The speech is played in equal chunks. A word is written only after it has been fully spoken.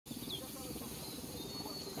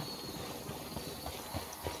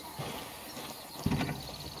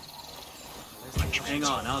Hang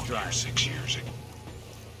on, I'll drive. 6 years ago.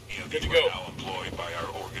 Good to You go. are now employed by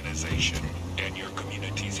our organization, and your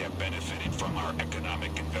communities have benefited from our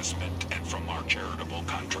economic investment and from our charitable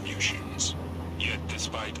contributions. Yet,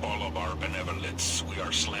 despite all of our benevolence, we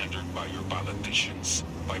are slandered by your politicians,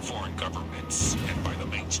 by foreign governments, and by the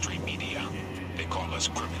mainstream media. They call us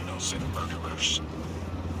criminals and murderers.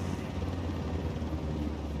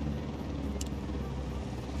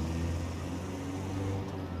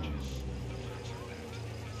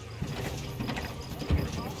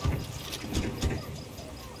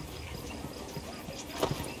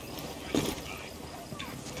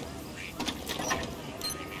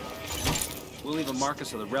 We'll leave a marker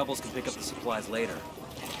so the rebels can pick up the supplies later.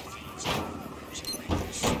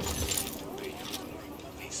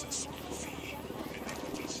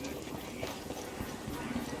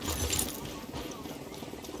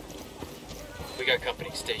 We got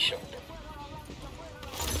company. Stay sharp.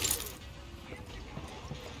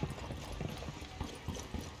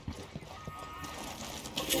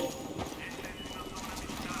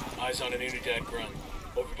 Eyes on an UNIDAD grunt.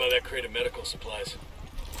 Over by that crate of medical supplies.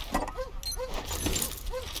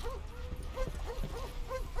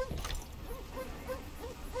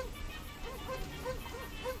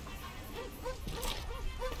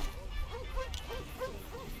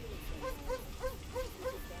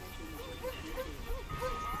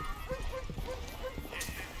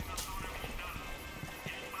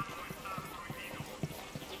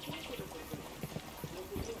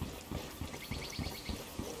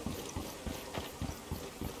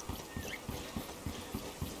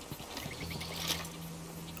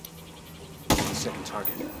 Second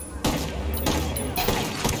target.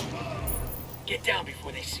 Get down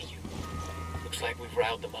before they see you. Looks like we've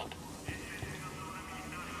riled them up.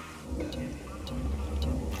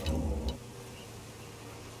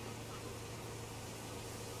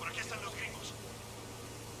 Por aquí están los gringos.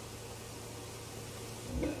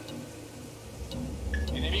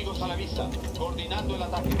 Enemigos a la vista, coordinando el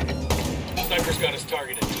ataque. Sniper's got us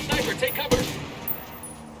targeted. Sniper, take cover!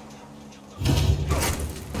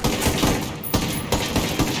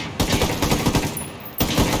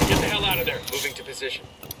 Get the hell out of there. Moving to position.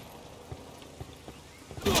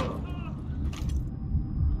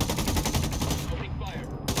 Opening fire.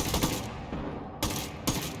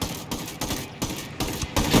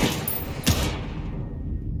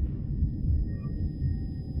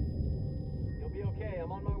 You'll be okay.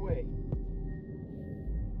 I'm on my way.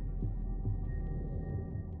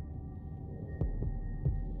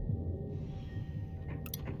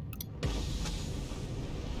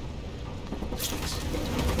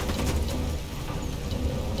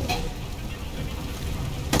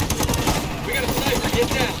 We got a sniper. Get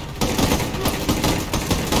down.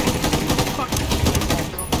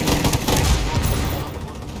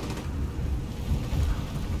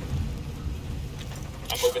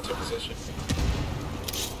 I'm moving to position.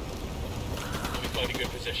 Let me find a good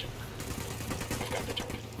position. I've got the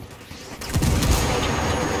target.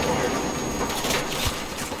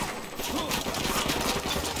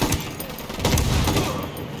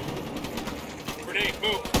 Grenade,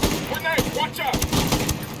 move! Grenade, watch out!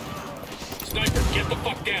 Sniper, get the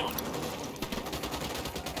fuck down!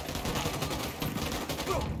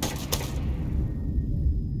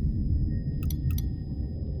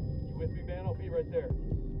 You with me, man? I'll be right there.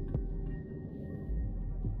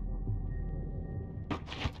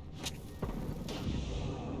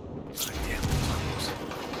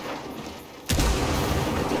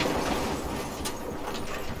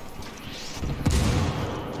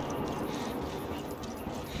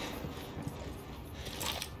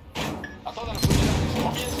 A todas las unidades,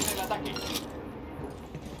 comiencen el ataque.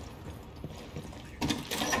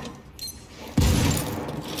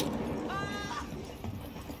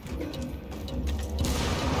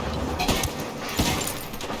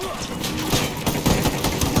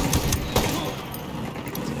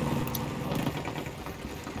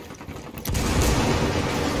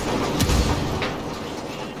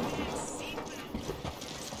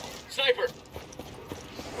 Sniper!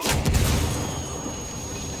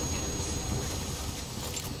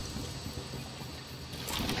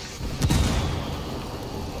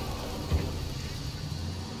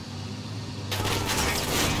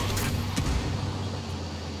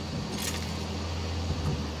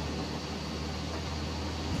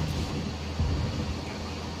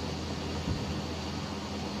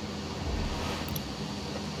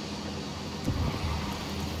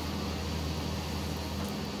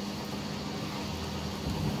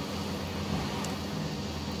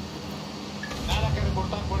 Nada que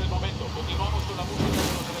reportar por el momento. Continuamos con la búsqueda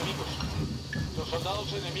de los enemigos. Los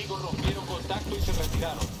soldados enemigos rompieron contacto y se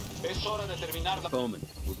retiraron. Es hora de terminar la... Bowman,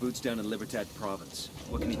 we're boots down in Libertad province.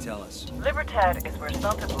 What can he tell us? Libertad is where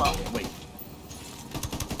Santa Blanca... Wait,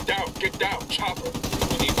 Down, get down, chopper.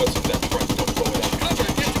 We need what's in that truck. Don't blow it up. Cover,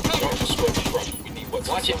 get the cover. Don't destroy the truck. We need what's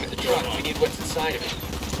Watch it inside with the truck. We need what's inside of it.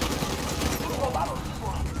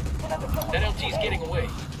 That LT's getting away.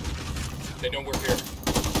 They know we're here.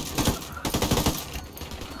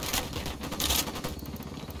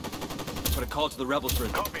 put a call to the rebels for...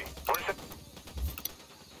 Copy.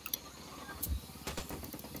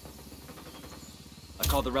 I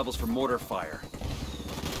called the rebels for mortar fire.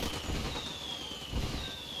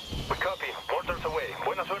 We copy. Mortars away.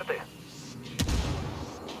 Buena suerte.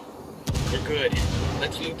 We're good.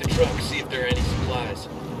 Let's loot the truck, see if there are any supplies.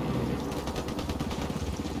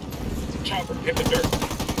 Chopper, hit the dirt.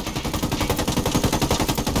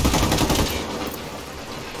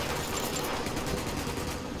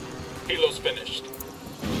 Helo's finished.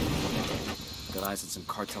 Got eyes on some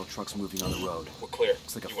cartel trucks moving on the road. We're clear.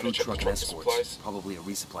 Looks like a You wanna food check truck the and truck for escorts. supplies? Probably a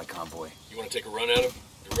resupply convoy. You want to take a run at him?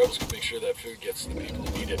 The rebels can make sure that food gets to the people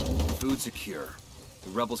who need it. Food secure. The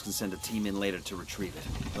rebels can send a team in later to retrieve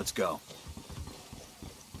it. Let's go.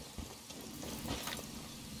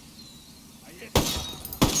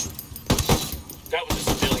 That was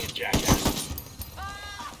a civilian, jackass.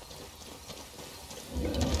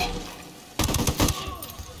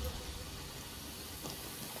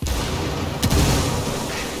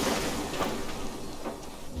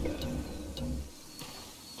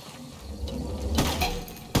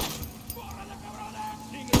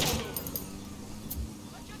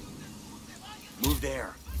 Move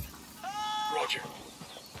there. Roger.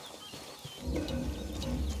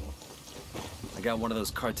 I got one of those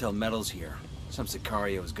cartel medals here. Some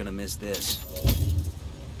Sicario is gonna miss this.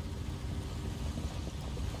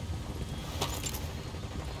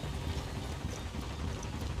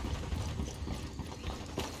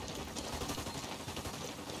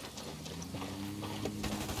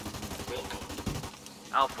 Welcome.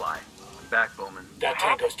 I'll fly. Back, Bowman. That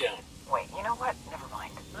tango's down. Wait, you know what? Never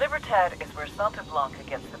mind. Libertad is where Santa Blanca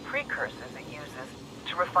gets the precursors it uses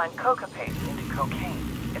to refine coca paste into cocaine.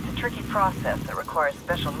 It's a tricky process that requires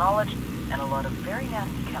special knowledge and a lot of very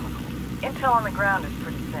nasty chemicals. Intel on the ground is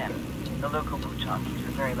pretty thin. The local Buchon keeps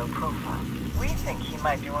a very low profile. We think he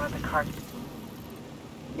might be one of the cartels.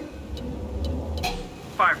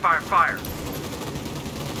 Fire, fire, fire!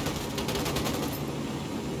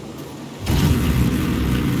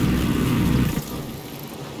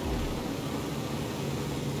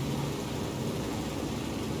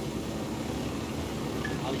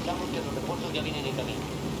 Avisamos que los refuerzos ya vienen en camino.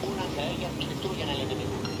 Únanse a ellas y destruyan al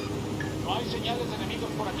enemigo. No hay señales de enemigos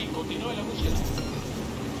por aquí. Continúe la búsqueda.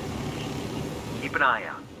 Keep an eye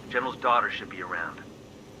out. General's daughter should be around.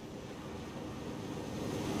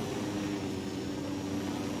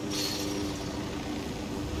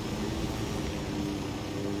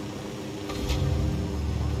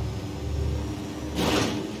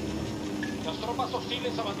 Las tropas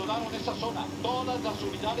hostiles abandonaron esa zona. Todas las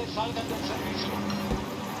unidades salgan del servicio.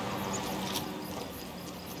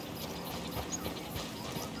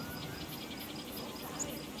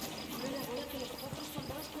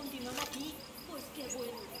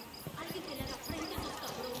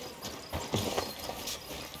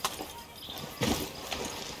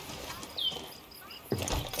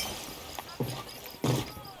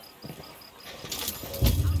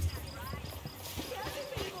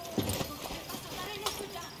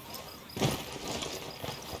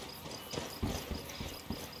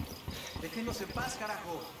 Déjenos en paz,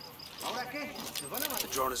 carajo. ¿Ahora qué? ¿Nos van a matar? The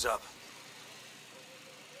drone is up.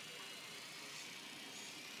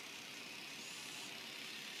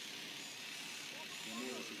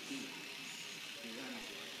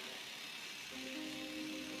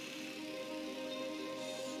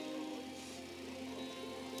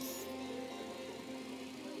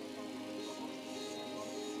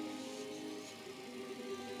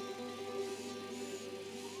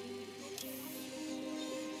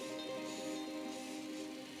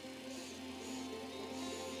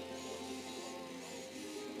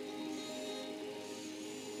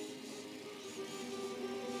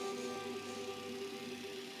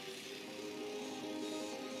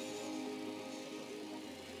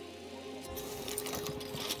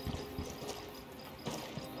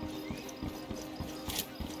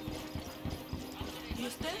 ¿Y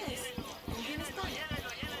ustedes? ¿Con quién están?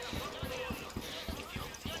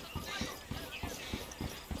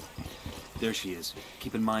 There she is.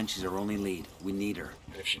 Keep in mind she's our only lead. We need her.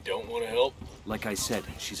 And if she don't want to help, Like I said,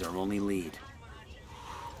 she's our only lead.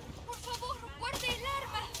 Por favor, guarde el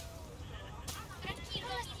arma. Tranquilo,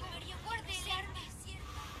 Mario, guarde el arma.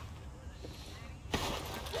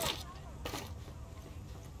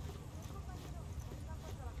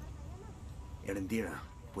 Erendira,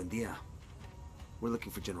 buen dia. We're looking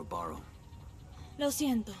for General Baro. Lo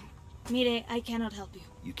siento. Mire, I cannot help you.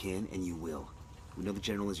 You can and you will. We know the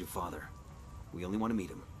General is your father. We only want to meet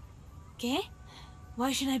him. ¿Qué?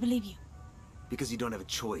 Why should I believe you? Because you don't have a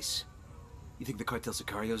choice. You think the cartel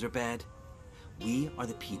sicarios are bad? We are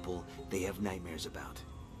the people they have nightmares about.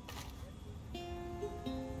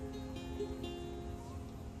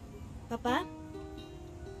 Papa?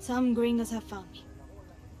 Some gringos have found me.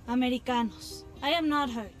 Americanos. I am not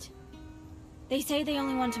hurt. They say they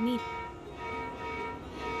only want to meet.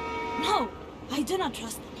 No! I do not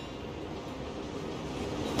trust them.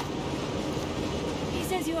 He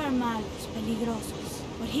says you are malos, peligrosos,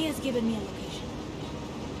 but he has given me a location.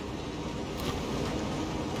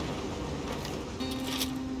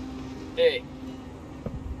 Hey.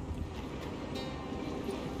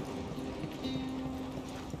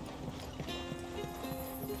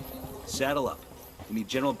 Saddle up. We need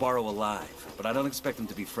General Baro alive, but I don't expect him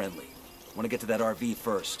to be friendly. I want to get to that RV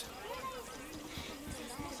first.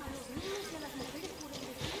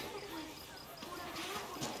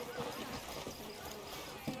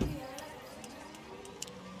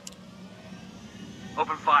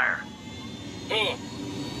 Open fire. A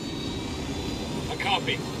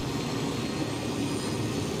copy.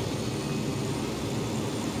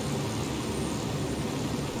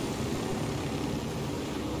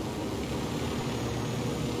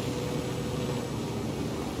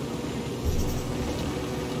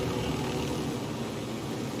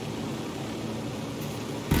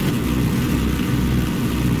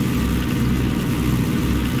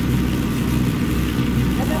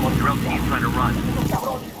 Your LT's trying to run.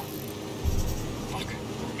 Fuck.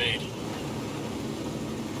 We're made.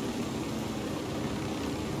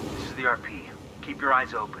 This is the RP. Keep your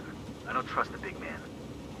eyes open. I don't trust the big man.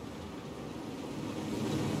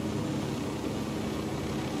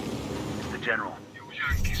 It's the General. You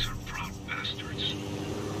Yankees are proud bastards.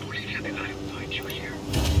 Bolivia did not invite you here.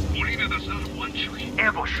 Bolivia does not want you here.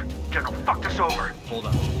 Ambush! General fucked us over. Hold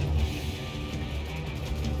on.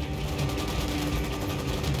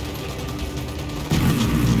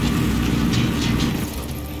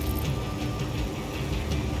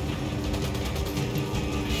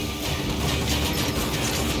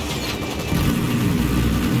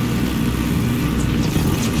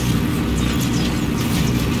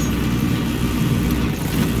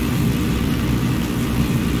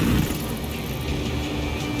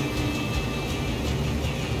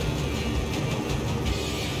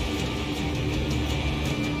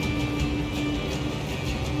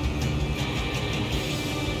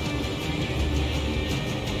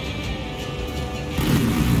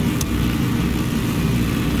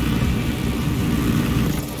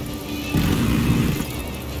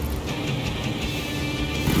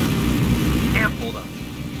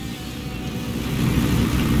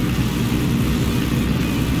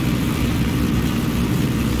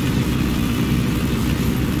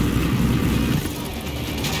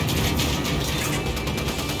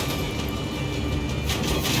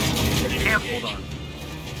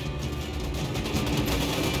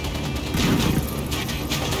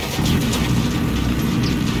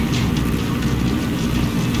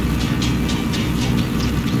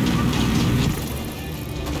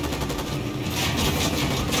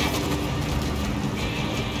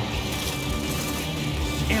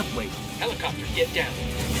 Helicopter, get down.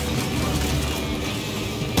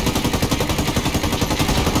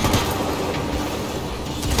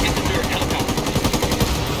 Get the dirt, helicopter.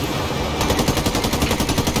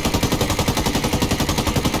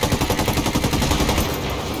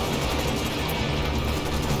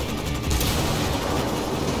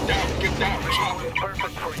 Down, get down, chopper.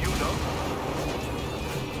 Perfect for you, no?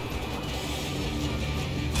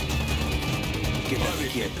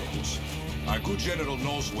 Quietos. Our good general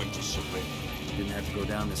knows when to surrender. Didn't have to go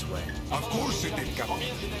down this way. Of course it did, Captain.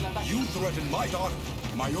 You threatened my daughter.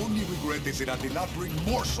 My only regret is that I did not bring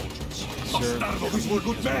more soldiers. Sir, Bastardos were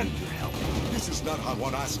good men. Your help. This is not how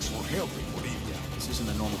one asks for help in Bolivia. This isn't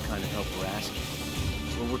the normal kind of help we're asking.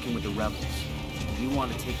 We're working with the rebels. We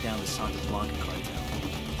want to take down the Santa Blanca Cartel.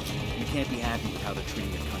 You can't be happy with how they're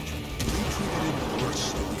treating your country. We treated it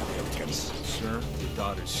worse than the Americans. Sir, your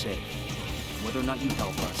daughter's safe. Whether or not you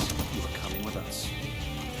help us, you are coming with us.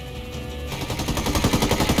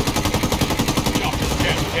 Chopper,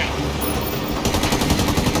 down.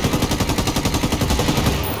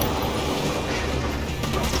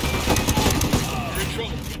 You're in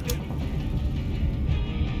trouble.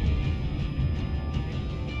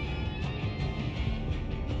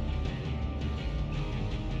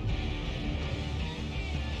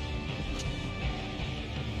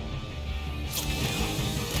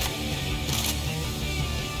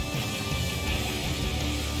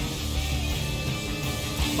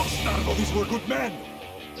 Bastardo, these were good men!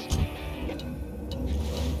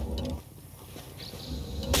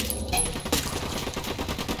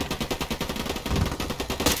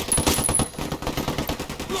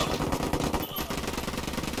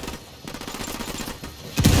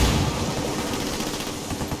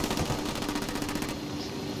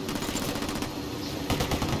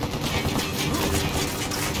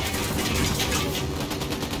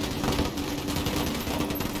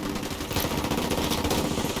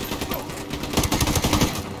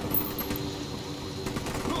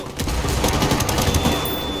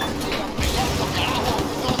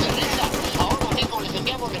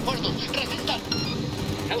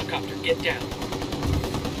 Helicopter, get down.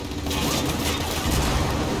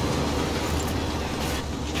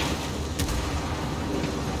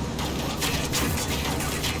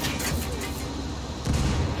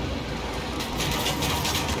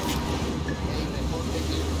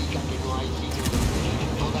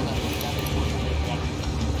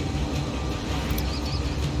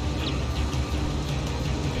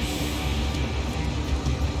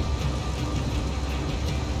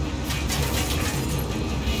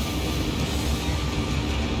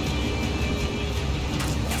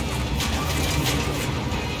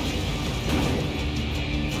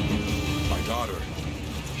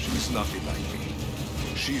 Nothing like me.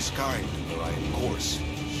 She's kind, but I am coarse.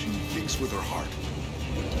 She thinks with her heart.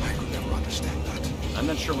 I could never understand that. I'm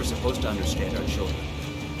not sure we're supposed to understand our children.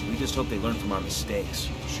 We just hope they learn from our mistakes.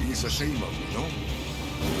 She's ashamed of me, no?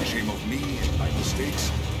 Ashamed of me and my mistakes.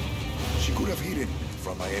 She could have hidden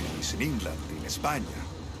from my enemies in England, in España.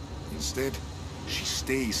 Instead, she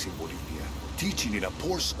stays in Bolivia, teaching in a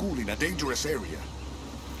poor school in a dangerous area.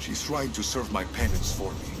 She's trying to serve my penance for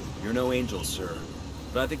me. You're no angel, sir.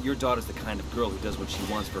 But I think your daughter's the kind of girl who does what she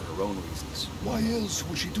wants for her own reasons. Why else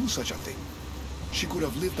would she do such a thing? She could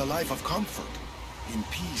have lived a life of comfort, in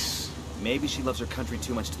peace. Maybe she loves her country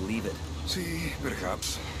too much to leave it. See,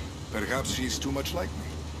 perhaps. Perhaps she's too much like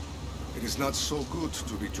me. It is not so good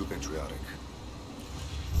to be too patriotic.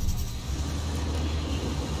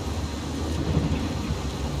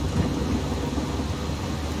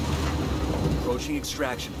 Approaching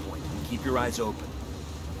extraction point. Keep your eyes open.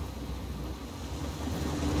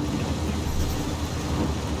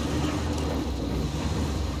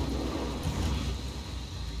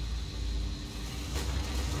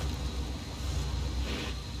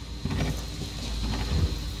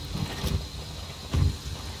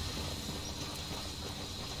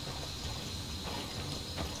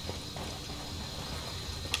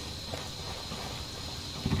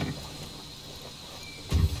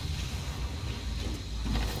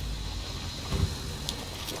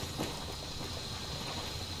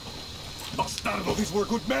 Bastardo, these were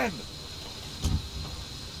good men!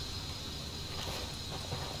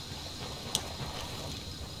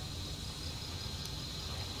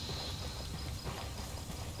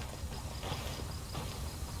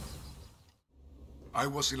 I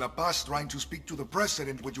was in La Paz trying to speak to the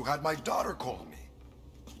president when you had my daughter call me.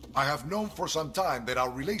 I have known for some time that our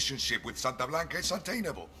relationship with Santa Blanca is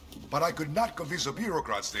untenable, but I could not convince the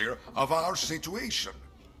bureaucrats there of our situation.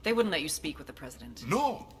 They wouldn't let you speak with the president.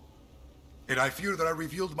 No! And I fear that I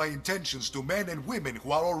revealed my intentions to men and women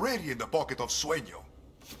who are already in the pocket of Sueño.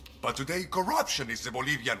 But today, corruption is the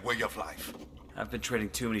Bolivian way of life. I've been trading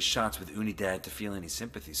too many shots with UNIDAD to feel any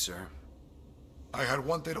sympathy, sir. I had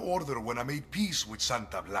wanted order when I made peace with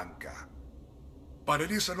Santa Blanca. But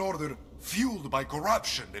it is an order fueled by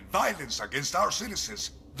corruption and violence against our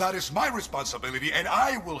citizens. That is my responsibility, and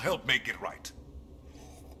I will help make it right.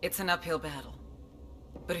 It's an uphill battle.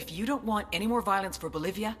 But if you don't want any more violence for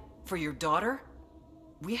Bolivia, for your daughter,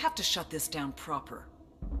 we have to shut this down proper.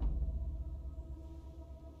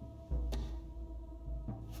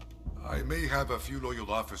 I may have a few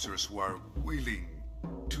loyal officers who are willing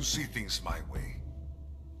to see things my way.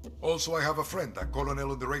 Also, I have a friend, a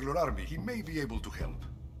colonel in the regular army. He may be able to help.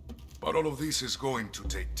 But all of this is going to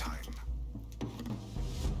take time.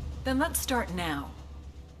 Then let's start now.